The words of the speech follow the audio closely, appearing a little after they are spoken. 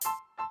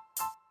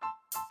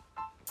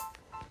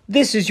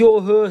This is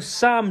your host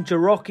Sam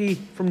Jarocki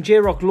from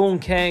J-Rock Lawn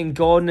Care and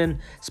Gardening,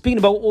 speaking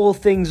about all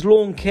things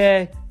lawn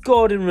care,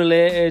 garden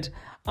related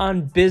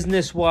and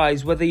business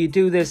wise, whether you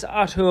do this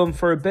at home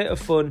for a bit of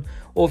fun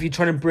or if you're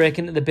trying to break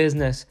into the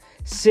business.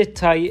 Sit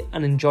tight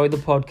and enjoy the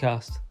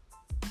podcast.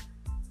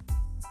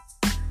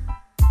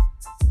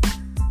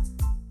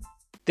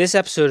 This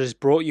episode is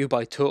brought to you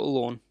by Total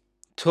Lawn.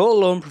 Total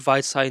Lawn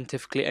provides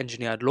scientifically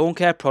engineered lawn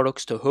care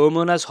products to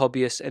homeowners,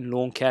 hobbyists and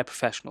lawn care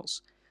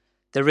professionals.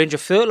 Their range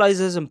of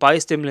fertilisers and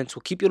biostimulants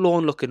will keep your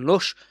lawn looking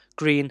lush,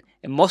 green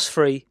and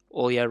moss-free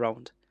all year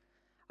round.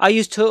 I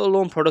use Total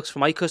Lawn products for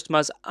my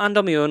customers and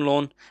on my own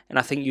lawn, and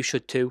I think you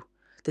should too.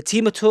 The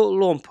team at Total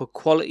Lawn put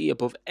quality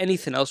above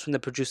anything else when they're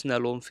producing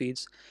their lawn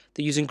feeds.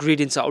 They use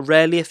ingredients that are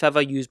rarely if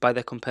ever used by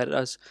their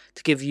competitors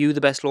to give you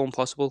the best lawn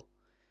possible.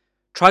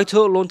 Try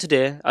Total Lawn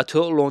today at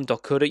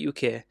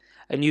totallawn.co.uk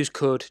and use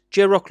code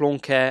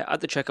JROCKLAWNCARE at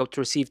the checkout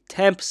to receive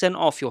 10%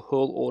 off your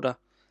whole order.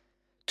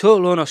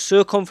 Total Lawn are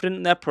so confident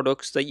in their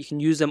products that you can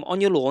use them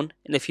on your lawn,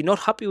 and if you're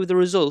not happy with the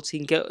results, you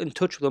can get in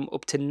touch with them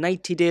up to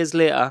 90 days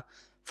later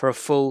for a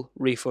full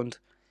refund.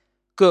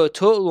 Go to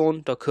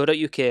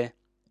totallawn.co.uk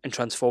and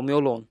transform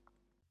your lawn.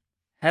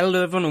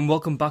 Hello everyone and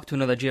welcome back to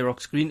another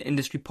J-Rock's Green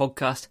Industry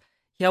podcast.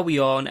 Here we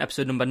are on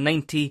episode number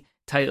 90,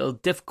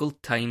 titled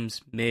Difficult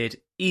Times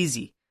Made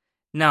Easy.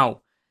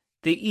 Now,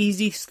 the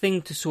easiest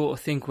thing to sort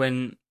of think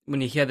when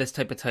you hear this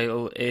type of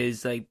title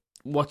is like,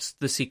 what's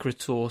the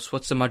secret sauce?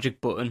 What's the magic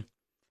button?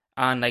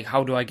 And like,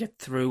 how do I get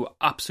through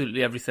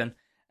absolutely everything?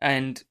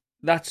 And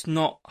that's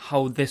not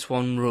how this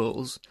one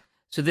rolls.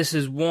 So this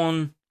is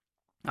one,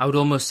 I would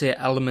almost say,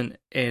 element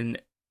in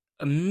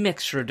a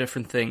mixture of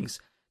different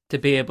things to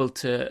be able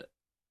to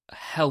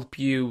help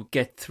you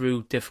get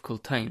through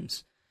difficult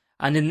times.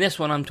 And in this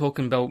one, I'm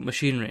talking about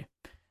machinery.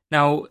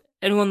 Now,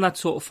 anyone that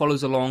sort of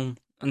follows along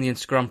on the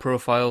Instagram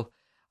profile,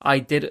 I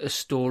did a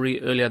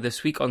story earlier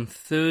this week on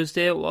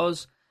Thursday it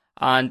was,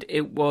 and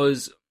it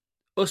was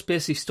us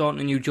basically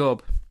starting a new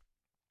job.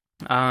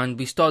 And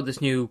we started this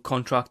new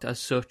contract as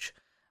such,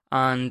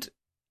 and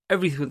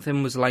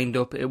everything was lined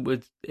up.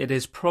 It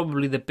is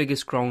probably the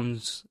biggest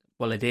grounds,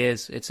 well it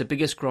is, it's the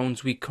biggest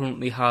grounds we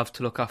currently have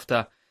to look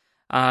after,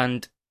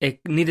 and it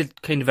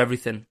needed kind of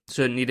everything.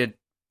 So it needed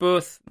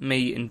both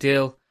me and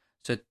Dale,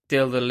 so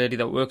Dale, the lady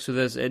that works with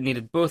us, it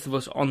needed both of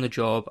us on the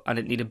job, and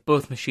it needed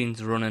both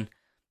machines running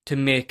to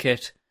make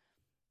it,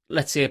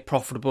 let's say,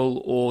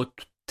 profitable, or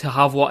to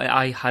have what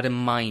I had in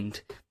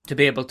mind to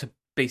be able to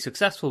be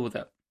successful with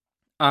it.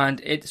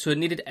 And it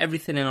needed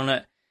everything in on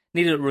it,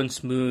 needed it to run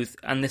smooth,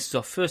 and this is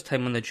our first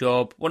time on the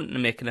job, wanting to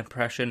make an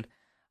impression,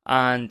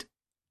 and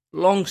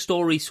long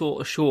story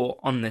sort of short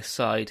on this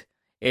side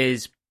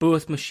is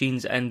both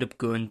machines end up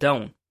going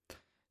down.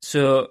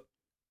 So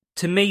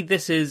to me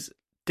this is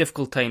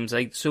difficult times.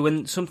 So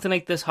when something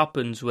like this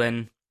happens,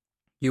 when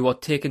you are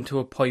taken to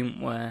a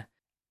point where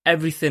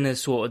everything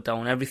is sort of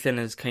down, everything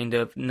is kind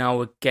of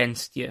now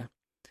against you,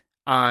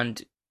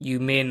 and you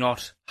may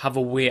not have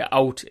a way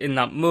out in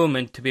that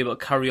moment to be able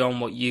to carry on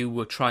what you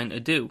were trying to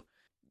do.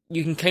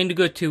 You can kind of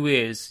go two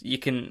ways. You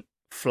can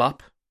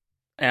flap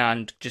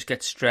and just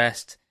get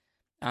stressed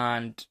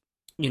and,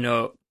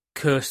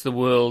 curse the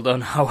world on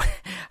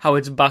how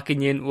it's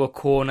backing you into a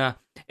corner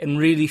and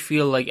really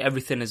feel like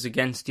everything is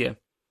against you.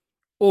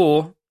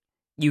 Or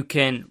you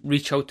can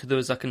reach out to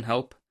those that can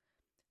help,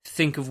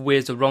 think of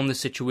ways around the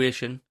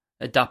situation,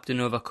 adapt and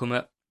overcome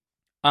it,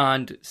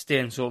 and stay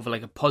in sort of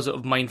like a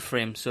positive mind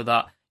frame so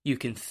that you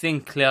can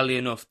think clearly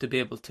enough to be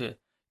able to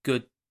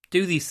go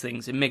do these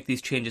things and make these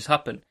changes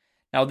happen.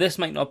 Now, this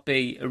might not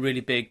be a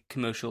really big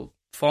commercial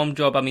farm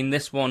job. I mean,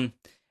 this one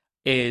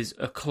is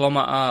 1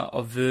 kilometre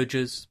of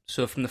verges.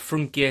 So from the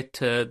front gate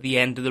to the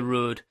end of the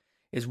road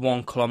is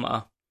 1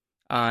 kilometre.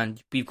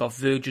 And we've got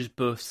verges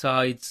both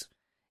sides.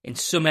 In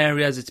some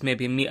areas, it's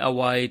maybe 1 metre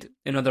wide.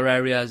 In other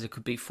areas, it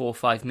could be 4 or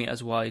 5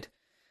 metres wide.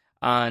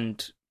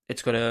 And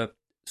it's got a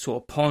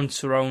sort of pond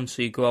surround,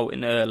 so you go out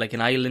in like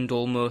an island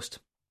almost.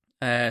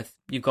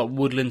 You've got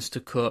woodlands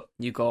to cut,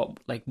 you've got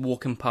like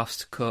walking paths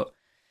to cut,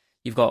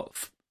 you've got,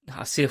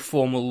 I say,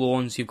 formal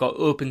lawns, you've got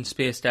open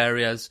spaced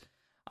areas,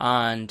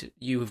 and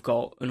you've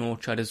got an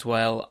orchard as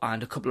well,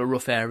 and a couple of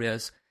rough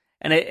areas.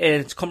 And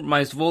it's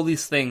comprised of all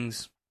these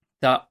things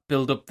that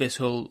build up this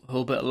whole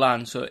bit of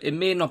land. So it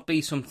may not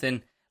be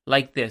something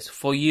like this.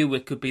 For you,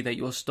 it could be that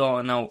you're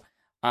starting out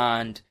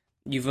and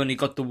you've only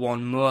got the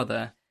one mower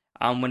there,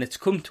 and when it's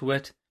come to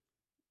it,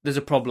 there's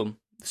a problem.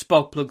 The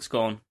spark plug's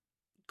gone.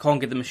 Can't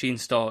get the machine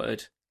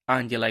started,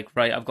 and you're like,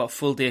 right, I've got a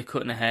full day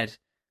cutting ahead,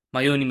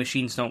 my only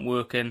machine's not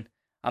working,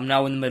 I'm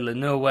now in the middle of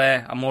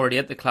nowhere, I'm already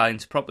at the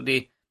client's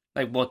property,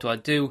 like, what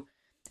do?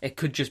 It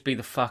could just be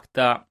the fact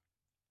that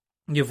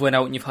you've went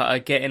out and you've had to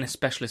get in a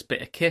specialist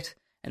bit of kit,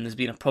 and there's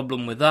been a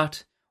problem with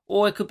that,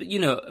 or it could be,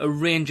 a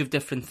range of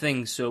different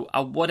things. So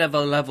at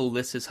whatever level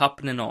this is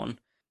happening on,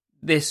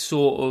 this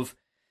sort of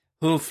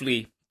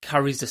hopefully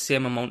carries the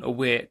same amount of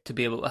weight to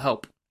be able to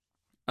help.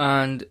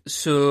 And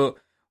so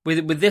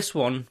with this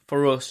one,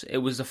 for us, it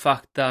was the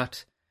fact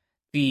that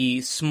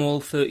the small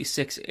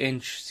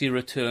 36-inch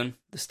zero turn,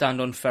 the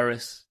stand-on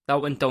ferrous,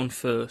 that went down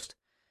first.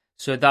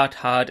 So that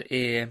had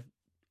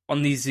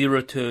on these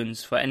zero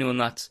turns, for anyone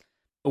that's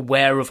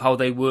aware of how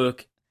they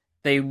work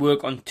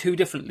on two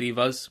different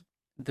levers.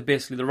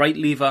 Basically, the right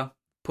lever,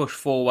 push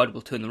forward,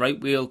 will turn the right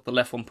wheel, the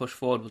left one, push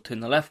forward, will turn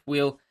the left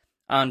wheel,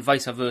 and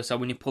vice versa.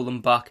 When you pull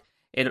them back,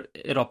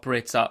 it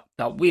operates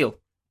that wheel,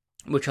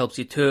 which helps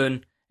you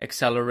turn,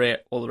 accelerate,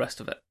 all the rest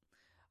of it.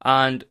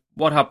 And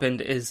what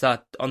happened is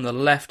that on the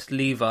left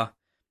lever,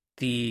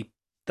 the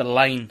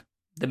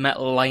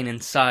metal line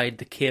inside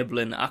the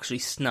cabling actually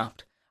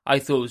snapped. I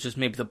thought it was just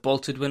maybe the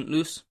bolt had went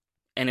loose,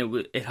 and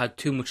it had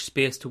too much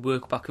space to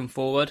work back and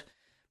forward.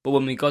 But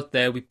when we got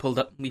there, we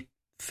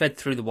fed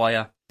through the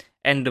wire,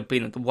 ended up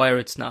being that the wire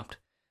had snapped.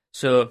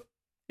 So,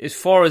 as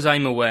far as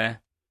I'm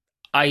aware,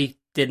 I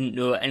didn't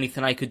know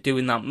anything I could do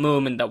in that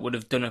moment that would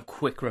have done a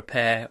quick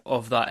repair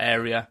of that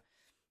area.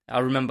 I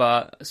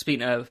remember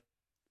speaking to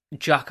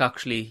Jack,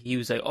 actually. He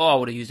was like, I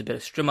would have used a bit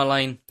of strimmer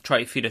line, try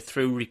to feed it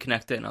through,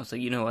 reconnect it, and I was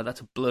like, you know what,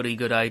 that's a bloody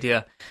good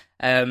idea.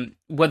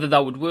 Whether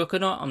that would work or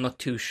not, I'm not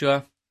too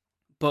sure.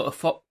 But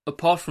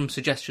apart from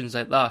suggestions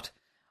like that,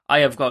 I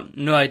have got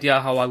no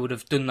idea how I would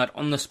have done that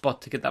on the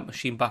spot to get that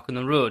machine back on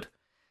the road.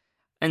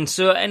 And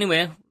so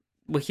anyway,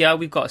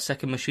 we've got a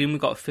second machine.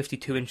 We've got a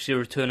 52-inch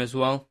zero turn as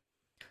well.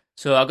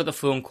 So I got the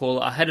phone call.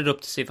 I headed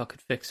up to see if I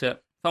could fix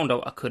it. Found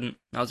out I couldn't.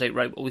 I was like,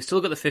 right, well, we still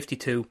got the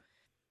 52.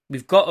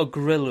 We've got a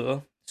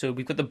Grillo. So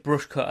we've got the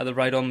brush cutter, the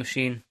ride-on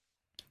machine.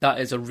 That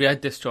is a rear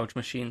discharge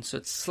machine. So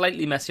it's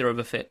slightly messier of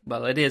a fit.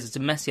 Well, it is. It's a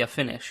messier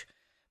finish.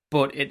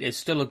 But it is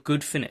still a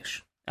good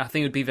finish. I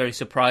think it would be very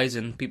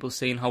surprising, people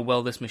seeing how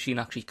well this machine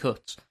actually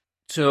cuts.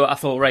 So I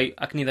thought, right,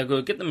 I can either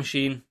go get the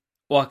machine,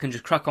 or I can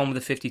just crack on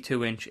with the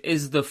 52-inch.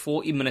 Is the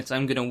 40 minutes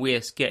I'm going to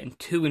waste getting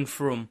to and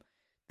from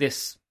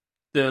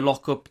the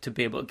lock-up to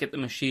be able to get the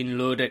machine,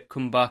 load it,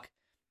 come back,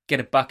 get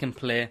it back in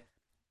play,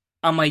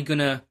 am I going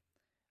to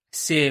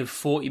save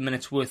 40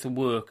 minutes worth of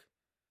work,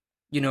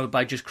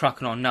 by just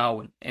cracking on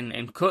now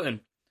and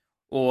cutting?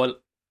 Or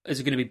is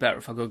it going to be better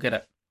if I go get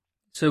it?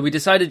 So we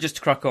decided just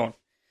to crack on.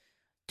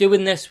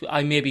 Doing this,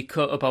 I maybe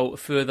cut about a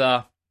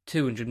further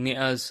 200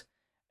 metres,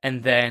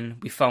 and then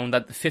we found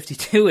that the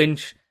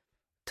 52-inch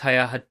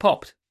tyre had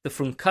popped, the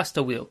front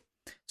caster wheel.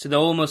 So they're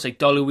almost like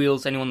dolly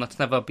wheels. Anyone that's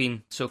never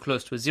been so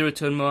close to a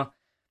zero-turn mower,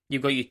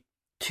 you've got your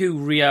two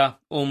rear,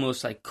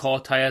 almost like car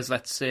tyres,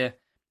 let's say,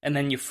 and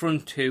then your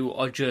front two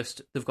are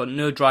they've got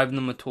no drive in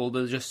them at all,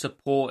 they're just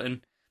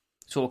supporting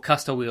sort of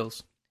caster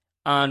wheels.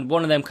 And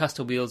one of them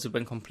caster wheels had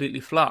been completely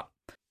flat.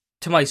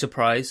 To my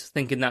surprise,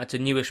 thinking that it's a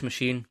newish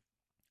machine,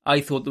 I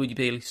thought they would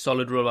be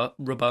solid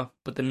rubber,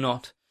 but they're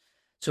not.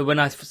 So when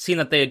I seen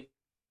that they had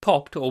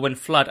popped or went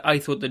flat, I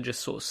thought they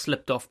just sort of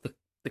slipped off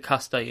the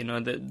caster,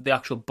 the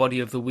actual body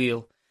of the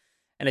wheel.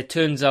 And it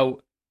turns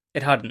out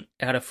it hadn't.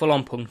 It had a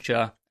full-on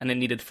puncture and it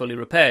needed fully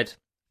repaired.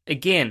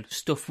 Again,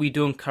 stuff we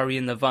don't carry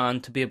in the van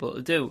to be able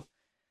to do.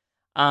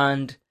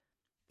 And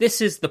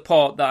this is the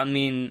part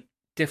that,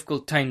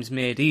 difficult times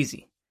made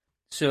easy.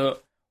 So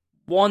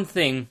one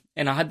thing,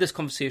 and I had this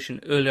conversation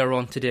earlier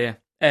on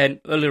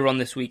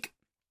this week,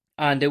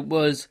 and it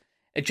was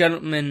a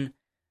gentleman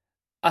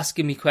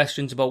asking me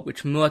questions about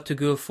which mower to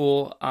go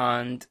for,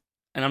 and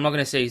I'm not going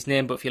to say his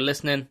name, but if you're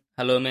listening,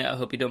 hello mate, I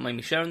hope you don't mind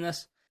me sharing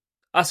this,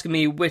 asking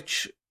me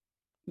which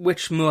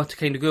mower to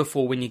kind of go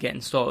for when you're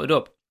getting started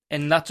up.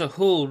 And that's a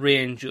whole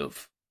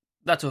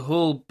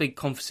big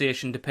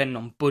conversation depending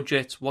on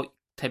budgets, what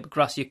type of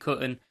grass you're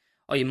cutting,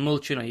 are you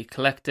mulching, are you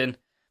collecting,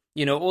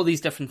 all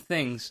these different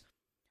things.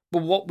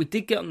 But what we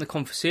did get on the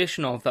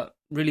conversation of that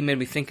really made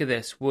me think of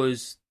this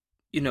was,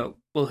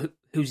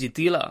 who's your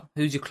dealer?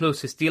 Who's your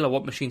closest dealer?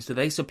 What machines do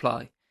they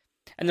supply?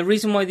 And the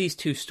reason why these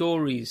two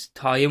stories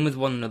tie in with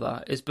one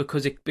another is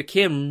because it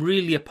became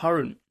really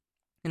apparent,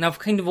 and I've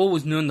kind of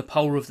always known the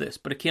power of this,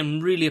 but it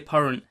became really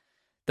apparent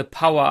the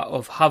power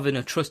of having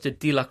a trusted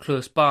dealer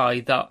close by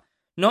that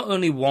not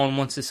only one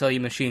wants to sell you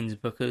machines,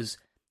 because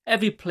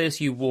every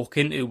place you walk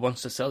into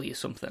wants to sell you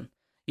something.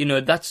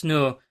 That's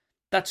no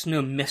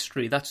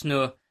mystery. That's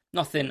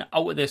nothing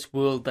out of this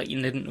world that you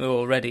didn't know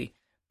already.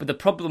 But the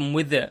problem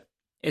with it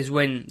is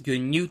when you're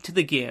new to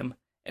the game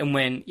and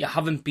when you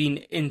haven't been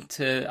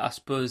into, I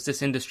suppose,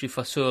 this industry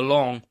for so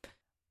long,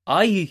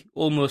 I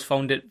almost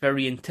found it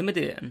very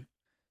intimidating.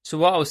 So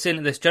what I was saying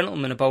to this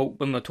gentleman about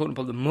when we were talking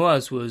about the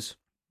mowers was,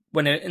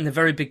 when in the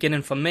very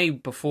beginning for me,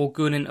 before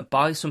going in to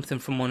buy something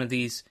from one of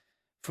these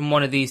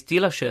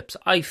dealerships,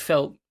 I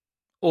felt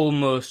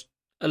almost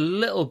a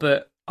little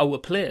bit out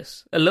of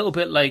place. A little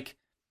bit like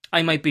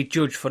I might be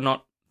judged for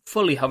not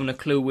fully having a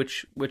clue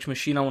which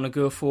machine I want to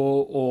go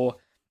for, or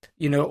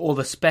all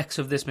the specs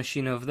of this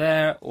machine over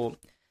there,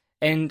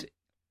 and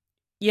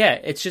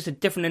it's just a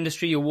different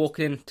industry. You're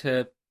walking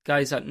into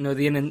guys that know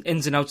the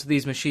ins and outs of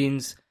these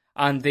machines,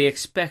 and they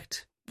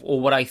expect,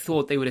 or what I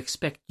thought they would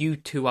expect you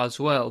to as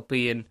well,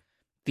 being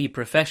the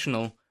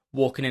professional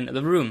walking into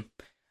the room.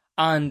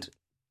 And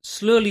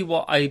slowly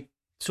what I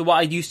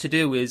used to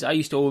do is I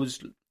used to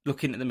always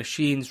look into the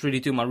machines,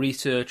 really do my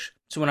research.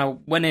 So when I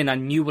went in, I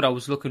knew what I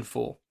was looking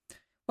for.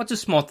 what's a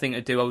smart thing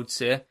to do, I would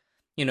say.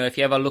 If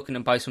you're ever looking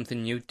to buy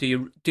something new,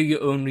 do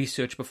your own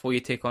research before you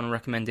take on a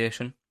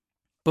recommendation.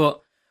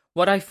 But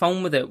what I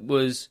found with it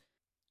was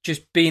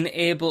just being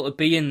able to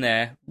be in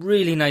there,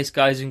 really nice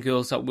guys and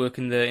girls that work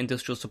in the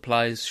industrial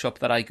supplies shop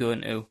that I go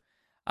into,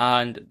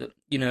 and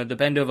the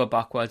bend over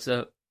backwards,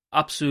 they're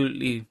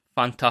absolutely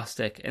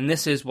fantastic. And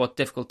this is what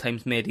Difficult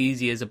Times Made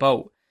Easy is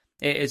about.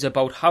 It is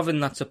about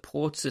having that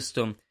support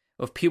system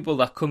of people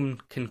that can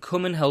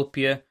come and help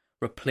you,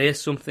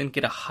 replace something,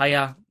 get a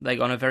hire,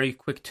 like on a very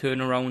quick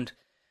turnaround,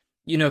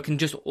 can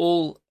just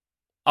all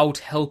out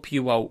help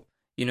you out.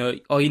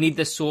 Oh, you need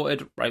this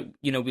sorted, right?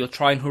 We'll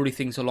try and hurry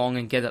things along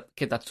and get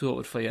that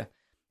sorted for you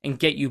and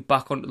get you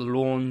back onto the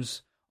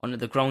lawns, onto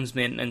the grounds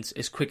maintenance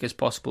as quick as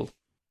possible.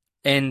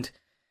 And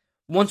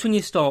once when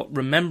you start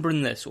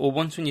remembering this, or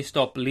once when you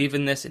start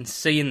believing this and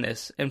seeing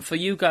this, and for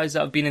you guys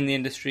that have been in the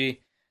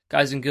industry,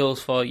 guys and girls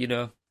for,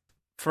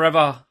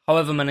 forever,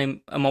 however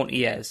many amount of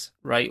years,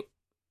 right?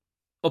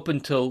 Up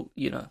until,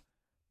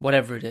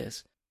 whatever it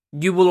is.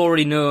 You will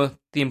already know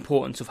the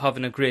importance of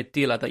having a great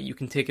dealer that you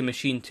can take a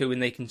machine to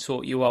and they can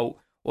sort you out,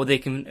 or they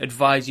can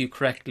advise you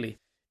correctly.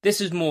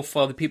 This is more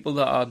for the people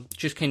that are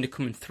just kind of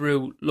coming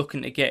through,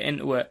 looking to get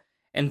into it,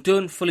 and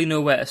don't fully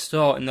know where to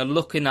start, and they're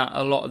looking at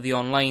a lot of the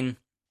online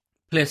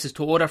places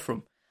to order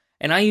from.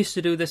 And I used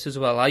to do this as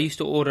well. I used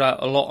to order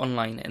a lot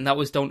online, and that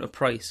was down to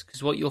price,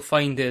 because what you'll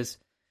find is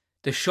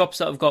the shops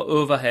that have got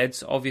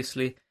overheads,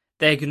 obviously,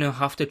 they're going to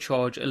have to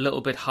charge a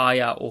little bit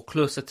higher or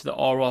closer to the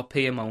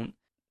RRP amount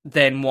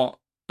than what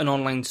an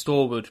online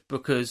store would,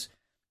 because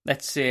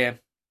let's say,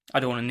 I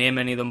don't want to name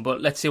any of them,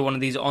 but let's say one of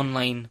these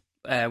online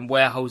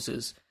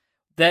warehouses,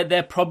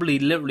 they're probably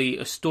literally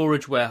a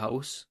storage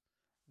warehouse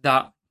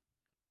that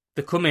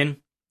they come in,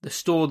 they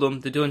store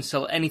them, they don't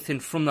sell anything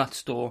from that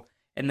store,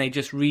 and they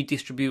just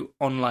redistribute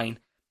online.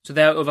 So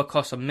their other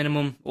costs are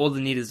minimum, all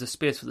they need is the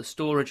space for the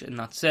storage, and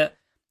that's it.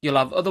 You'll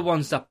have other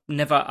ones that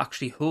never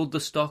actually hold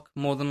the stock,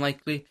 more than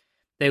likely.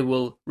 They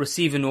will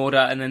receive an order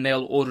and then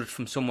they'll order it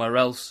from somewhere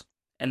else,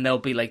 and they'll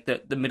be like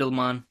the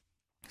middleman,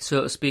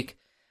 so to speak.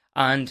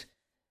 And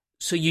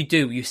so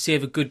you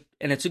save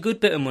and it's a good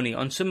bit of money.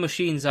 On some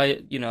machines,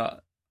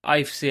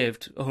 I've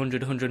saved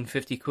 100,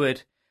 150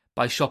 quid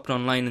by shopping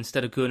online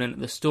instead of going into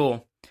the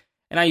store.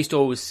 And I used to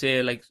always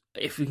say, like,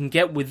 if we can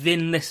get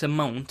within this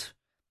amount,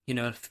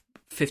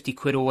 50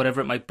 quid or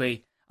whatever it might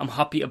be, I'm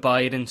happy to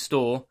buy it in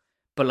store.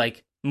 But,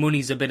 like,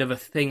 money's a bit of a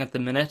thing at the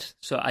minute,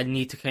 so I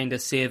need to kind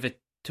of save it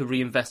to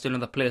reinvest in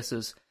other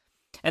places.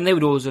 And they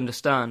would always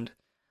understand.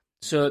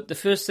 So the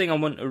first thing I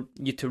want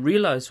you to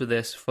realise with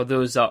this, for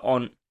those that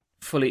aren't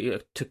fully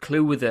to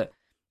clue with it,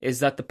 is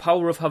that the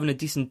power of having a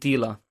decent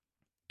dealer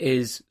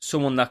is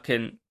someone that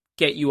can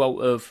get you out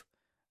of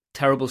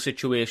terrible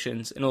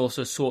situations and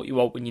also sort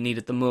you out when you need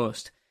it the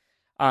most.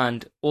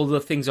 And although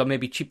things are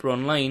maybe cheaper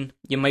online,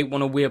 you might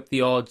want to weigh up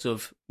the odds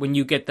of when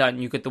you get that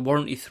and you get the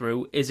warranty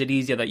through, is it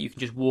easier that you can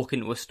just walk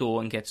into a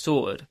store and get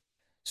sorted?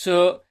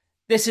 So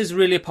this is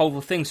really a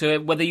powerful thing. So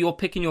whether you're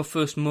picking your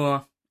first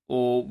mower,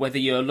 or whether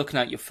you're looking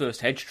at your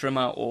first hedge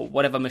trimmer, or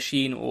whatever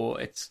machine,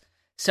 or it's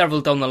several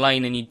down the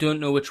line and you don't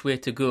know which way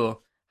to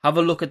go, have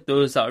a look at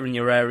those that are in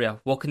your area.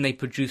 What can they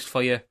produce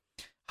for you?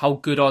 How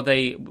good are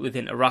they with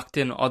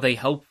interacting? Are they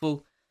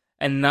helpful?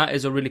 And that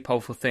is a really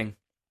powerful thing.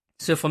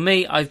 So for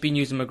me, I've been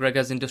using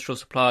McGregor's Industrial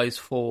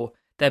Supplies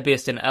they're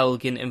based in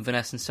Elgin,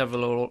 Inverness, and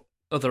several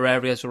other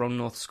areas around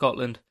North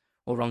Scotland,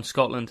 or around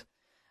Scotland.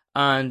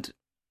 And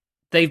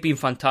they've been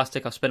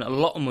fantastic. I've spent a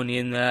lot of money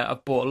in there.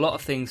 I've bought a lot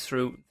of things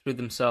through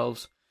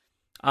themselves.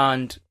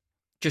 And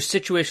just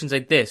situations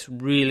like this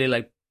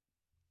really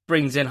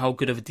brings in how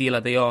good of a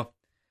dealer they are.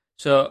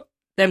 So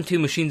them two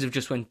machines have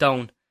just went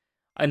down.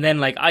 And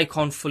then I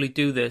can't fully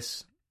do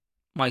this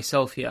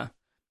myself here.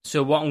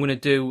 So what I'm going to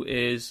do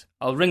is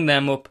I'll ring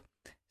them up,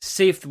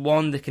 see if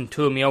they can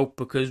tow me out,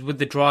 because with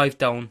the drive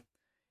down,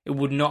 it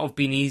would not have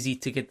been easy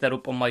to get that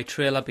up on my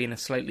trailer, being a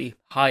slightly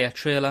higher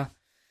trailer.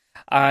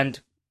 And,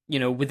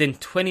 within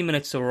 20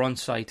 minutes they were on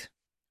site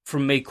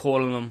from me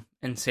calling them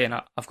and saying,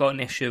 I've got an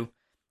issue.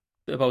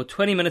 About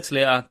 20 minutes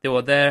later, they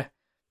were there,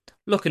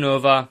 looking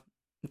over.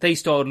 They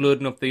started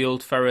loading up the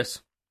old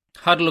Ferris,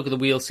 had a look at the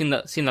wheel, seen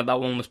that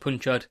one was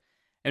punctured,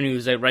 and he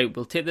was like, right,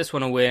 we'll take this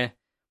one away,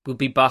 we'll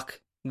be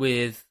back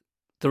with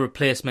the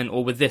replacement,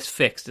 or with this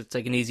fixed. It's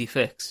like an easy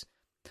fix.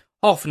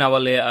 Half an hour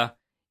later,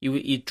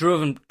 he'd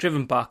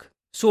driven back,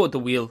 sorted the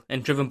wheel,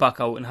 and driven back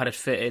out and had it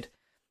fitted.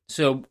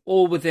 So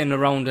all within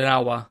around an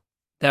hour,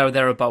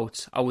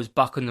 thereabouts, I was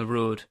back on the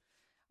road.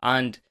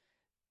 And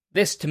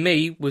this to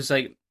me was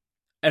like,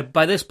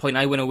 by this point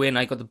I went away and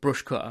I got the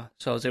brush cutter.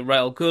 So I was like, right,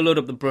 I'll go load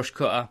up the brush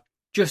cutter,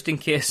 just in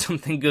case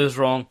something goes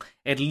wrong.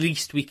 At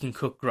least we can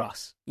cut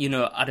grass,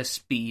 at a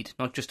speed,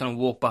 not just on a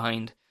walk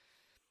behind.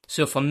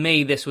 So for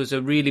me, this was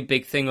a really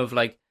big thing of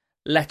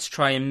let's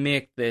try and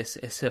make this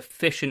as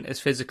efficient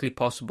as physically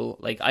possible.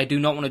 I do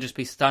not want to just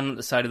be standing at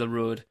the side of the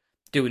road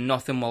doing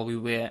nothing while we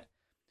wait.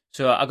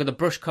 So I got the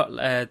brush cut,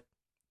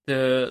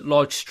 the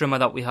large strimmer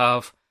that we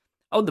have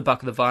out the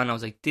back of the van. I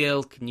was like,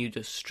 Dale, can you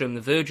just trim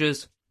the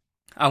verges?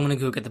 I'm going to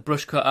go get the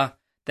brush cutter.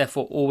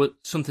 therefore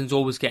something's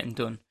always getting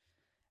done.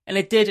 And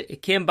it did.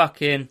 It came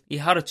back in. He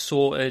had it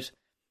sorted.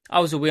 I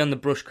was away on the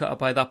brush cutter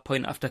by that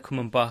point after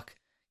coming back,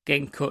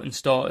 getting cut and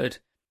started.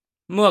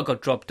 More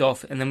got dropped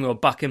off, and then we were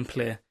back in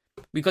play.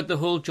 We got the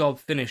whole job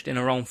finished in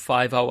around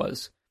 5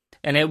 hours,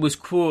 and it was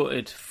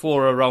quoted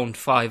for around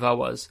 5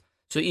 hours.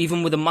 So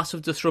even with the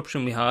massive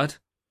disruption we had,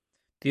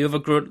 the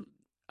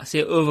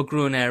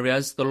overgrown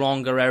areas, the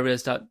longer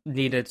areas that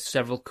needed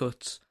several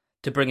cuts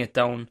to bring it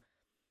down,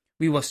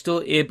 we were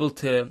still able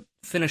to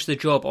finish the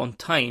job on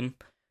time.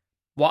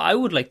 What I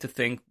would like to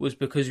think was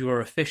because we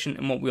were efficient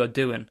in what we were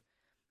doing.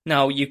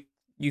 Now, you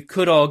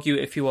could argue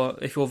if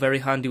you're very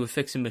handy with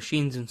fixing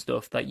machines and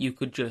stuff that you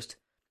could just,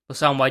 well,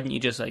 Sam, why didn't you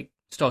just like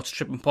start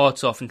stripping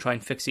parts off and try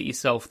and fix it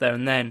yourself there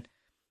and then?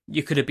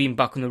 You could have been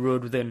back on the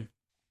road within,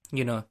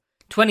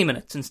 20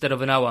 minutes instead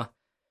of an hour.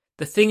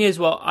 The thing is,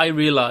 what I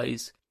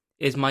realise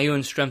is my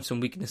own strengths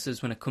and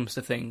weaknesses when it comes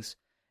to things.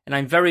 And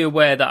I'm very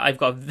aware that I've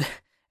got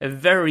a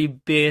very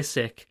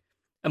basic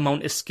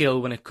amount of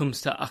skill when it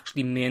comes to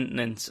actually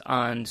maintenance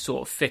and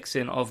sort of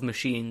fixing of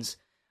machines.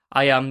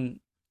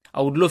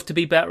 I would love to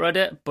be better at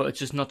it, but it's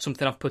just not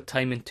something I've put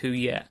time into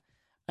yet.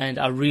 And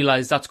I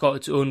realise that's got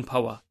its own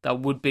power. That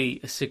would be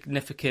a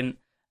significant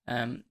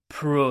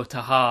pro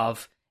to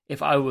have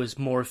if I was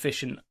more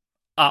efficient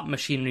at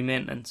machinery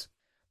maintenance.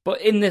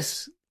 But in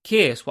this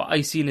case, what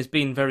I seen as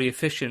being very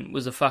efficient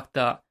was the fact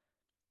that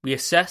we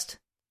assessed,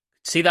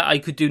 see that I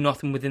could do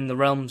nothing within the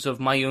realms of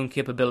my own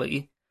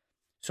capability.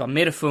 So I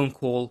made a phone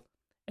call,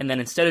 and then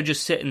instead of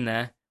just sitting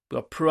there, we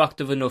were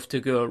proactive enough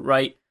to go,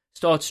 right,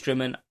 start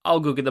strimming,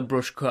 I'll go get the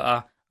brush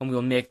cutter, and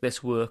we'll make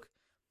this work.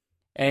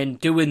 And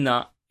doing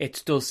that, it's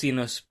still seen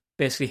us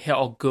basically hit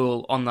our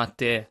goal on that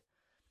day.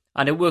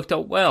 And it worked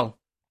out well.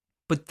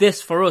 But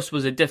this, for us,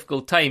 was a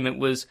difficult time. It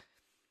was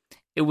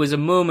a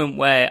moment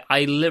where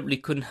I literally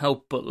couldn't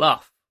help but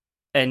laugh.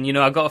 And,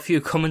 I got a few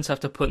comments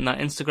after putting that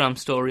Instagram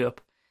story up,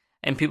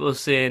 and people were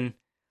saying,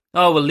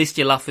 oh, well, at least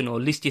you're laughing, or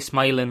at least you're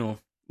smiling, or,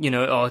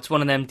 oh, it's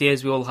one of them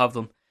days, we all have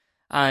them.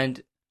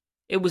 And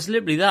it was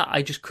literally that.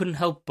 I just couldn't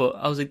help but,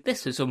 I was like,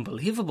 this is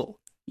unbelievable.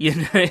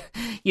 I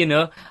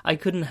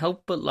couldn't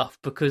help but laugh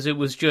because it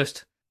was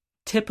just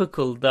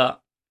typical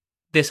that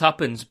this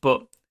happens.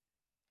 But,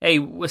 hey,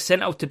 we're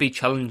sent out to be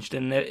challenged,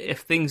 and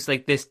if things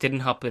like this didn't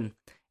happen,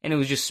 and it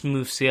was just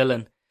smooth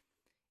sailing,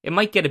 it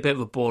might get a bit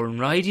of a boring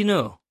ride,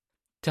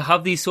 To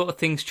have these sort of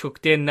things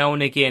chucked in now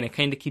and again, it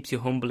kind of keeps you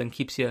humble and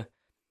keeps you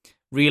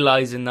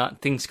realising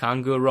that things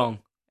can go wrong.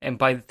 And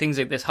by things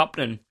like this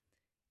happening,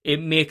 it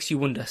makes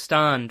you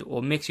understand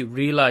or makes you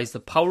realise the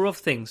power of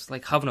things,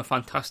 like having a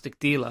fantastic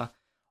dealer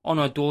on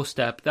our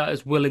doorstep that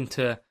is willing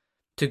to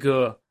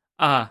go,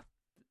 the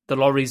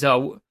lorry's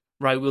out,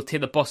 right, we'll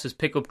take the boss's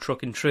pickup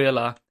truck and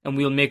trailer and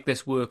we'll make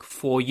this work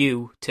for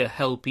you to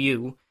help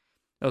you.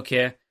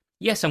 Okay,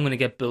 yes, I'm going to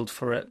get billed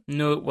for it.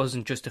 No, it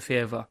wasn't just a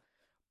favour.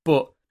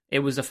 But it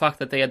was the fact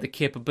that they had the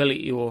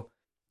capability or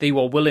they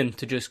were willing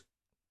to just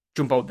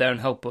jump out there and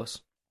help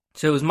us.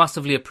 So it was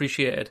massively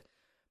appreciated.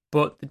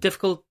 But the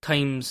difficult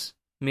times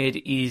made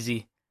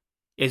easy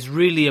is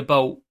really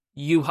about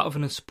you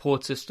having a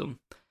support system.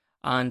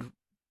 And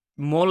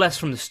more or less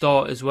from the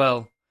start as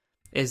well,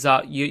 is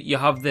that you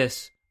have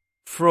this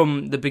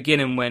from the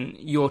beginning when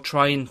you're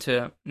trying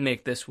to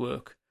make this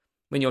work,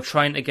 when you're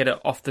trying to get it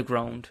off the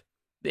ground.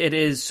 It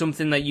is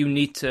something that you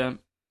need to,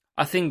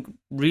 I think,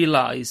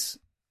 realise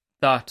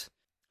that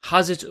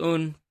has its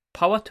own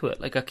power to it.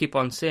 Like I keep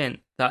on saying,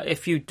 that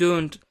if you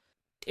don't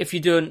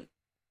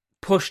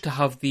push to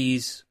have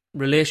these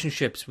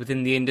relationships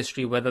within the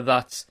industry, whether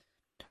that's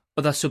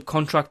other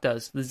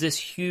subcontractors, there's this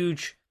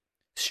huge,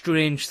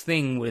 strange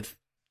thing with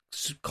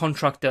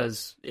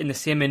contractors in the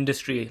same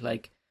industry,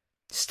 like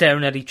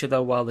staring at each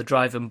other while they're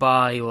driving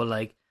by, or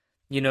like,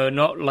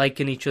 not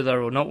liking each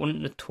other or not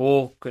wanting to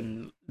talk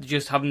and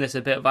just having this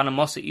a bit of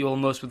animosity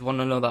almost with one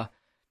another,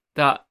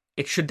 that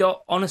it should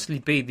honestly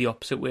be the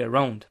opposite way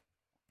around.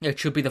 It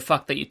should be the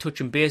fact that you're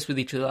touching base with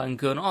each other and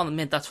going, oh,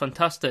 mate, that's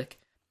fantastic.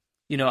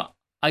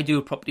 I do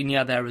a property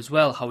near there as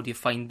well. How do you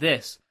find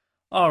this?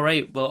 All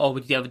right, well, or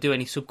would you ever do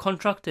any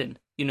subcontracting?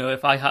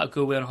 If I had to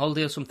go away on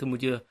holiday or something,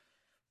 would you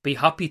be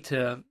happy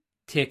to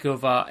take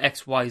over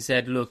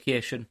XYZ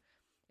location?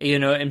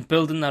 And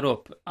building that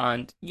up.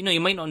 And, you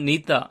might not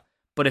need that.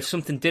 But if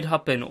something did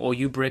happen, or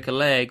you break a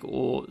leg,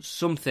 or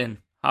something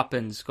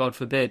happens, God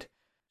forbid.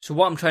 So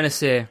what I'm trying to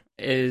say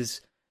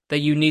is that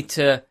you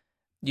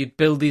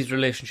build these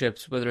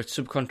relationships, whether it's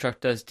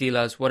subcontractors,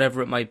 dealers,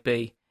 whatever it might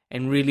be,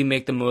 and really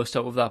make the most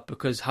out of that,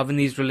 because having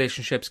these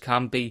relationships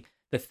can be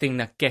the thing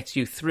that gets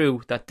you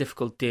through that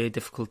difficult day,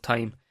 difficult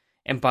time.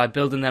 And by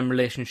building them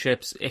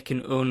relationships, it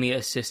can only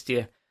assist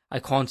you. I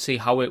can't see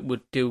how it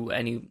would do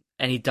any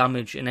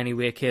damage in any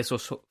way, case or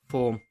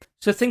form.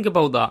 So think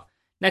about that.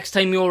 Next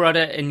time you're at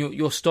it and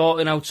you're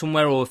starting out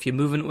somewhere, or if you're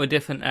moving to a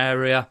different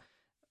area,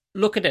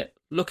 look at it.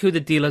 Look who the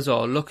dealers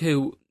are. Look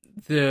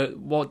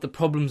what the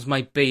problems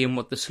might be and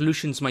what the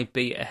solutions might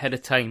be ahead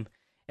of time.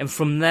 And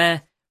from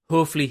there,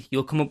 hopefully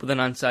you'll come up with an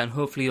answer, and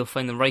hopefully you'll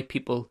find the right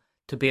people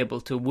to be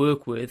able to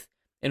work with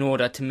in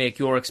order to make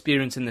your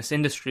experience in this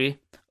industry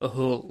a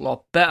whole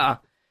lot better.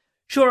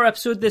 Shorter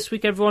episode this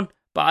week, everyone,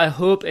 but I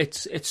hope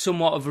it's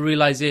somewhat of a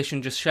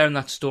realization, just sharing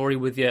that story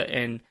with you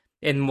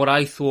in what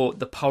I thought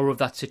the power of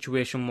that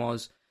situation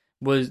was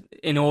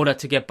in order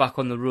to get back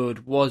on the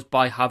road was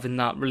by having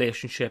that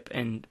relationship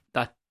and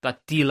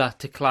that dealer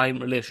to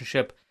client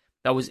relationship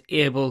that was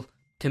able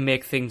to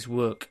make things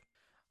work.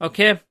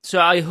 Okay, so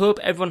I hope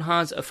everyone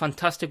has a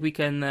fantastic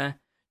weekend there.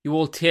 You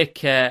all take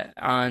care,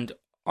 and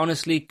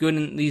honestly, going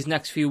in these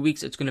next few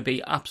weeks, it's going to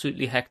be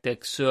absolutely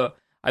hectic. So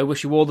I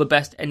wish you all the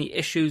best. Any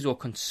issues or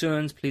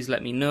concerns, please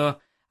let me know.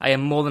 I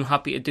am more than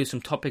happy to do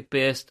some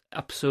topic-based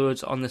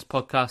episodes on this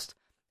podcast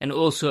and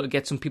also to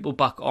get some people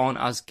back on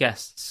as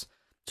guests.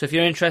 So if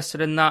you're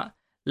interested in that,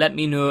 let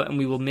me know and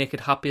we will make it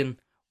happen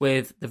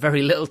with the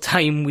very little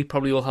time we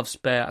probably all have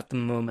spare at the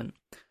moment.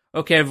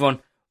 Okay,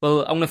 everyone.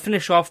 Well, I'm going to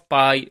finish off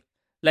by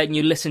letting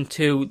you listen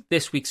to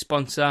this week's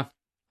sponsor,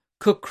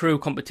 Cook Crew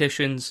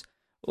Competitions.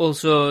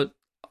 Also,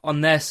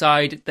 on their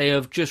side, they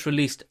have just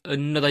released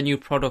another new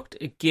product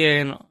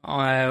again,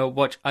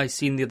 what I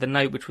seen the other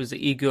night, which was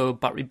the Ego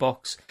battery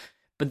box.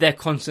 But they're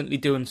constantly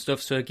doing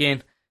stuff, so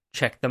again,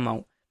 check them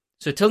out.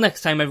 So till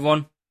next time,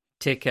 everyone,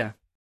 take care.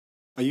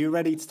 Are you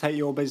ready to take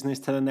your business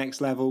to the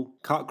next level?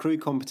 Cut Crew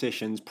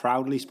Competitions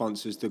proudly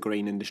sponsors the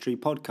Green Industry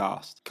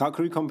Podcast. Cut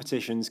Crew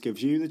Competitions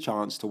gives you the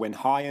chance to win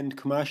high-end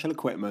commercial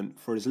equipment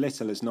for as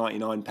little as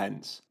 99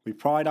 pence. We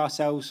pride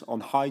ourselves on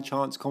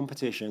high-chance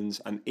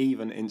competitions and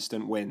even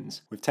instant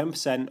wins, with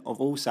 10%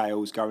 of all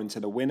sales going to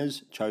the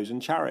winner's chosen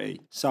charity.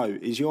 So,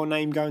 is your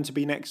name going to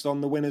be next on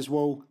the winner's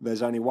wall?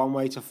 There's only one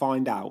way to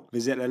find out.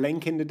 Visit the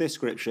link in the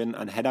description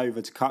and head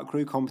over to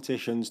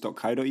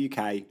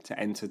cutcrewcompetitions.co.uk to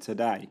enter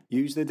today.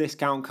 Use the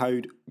discount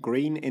code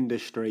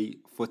GREENINDUSTRY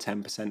for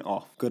 10%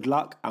 off. Good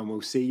luck, and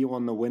we'll see you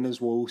on the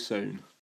winner's wall soon.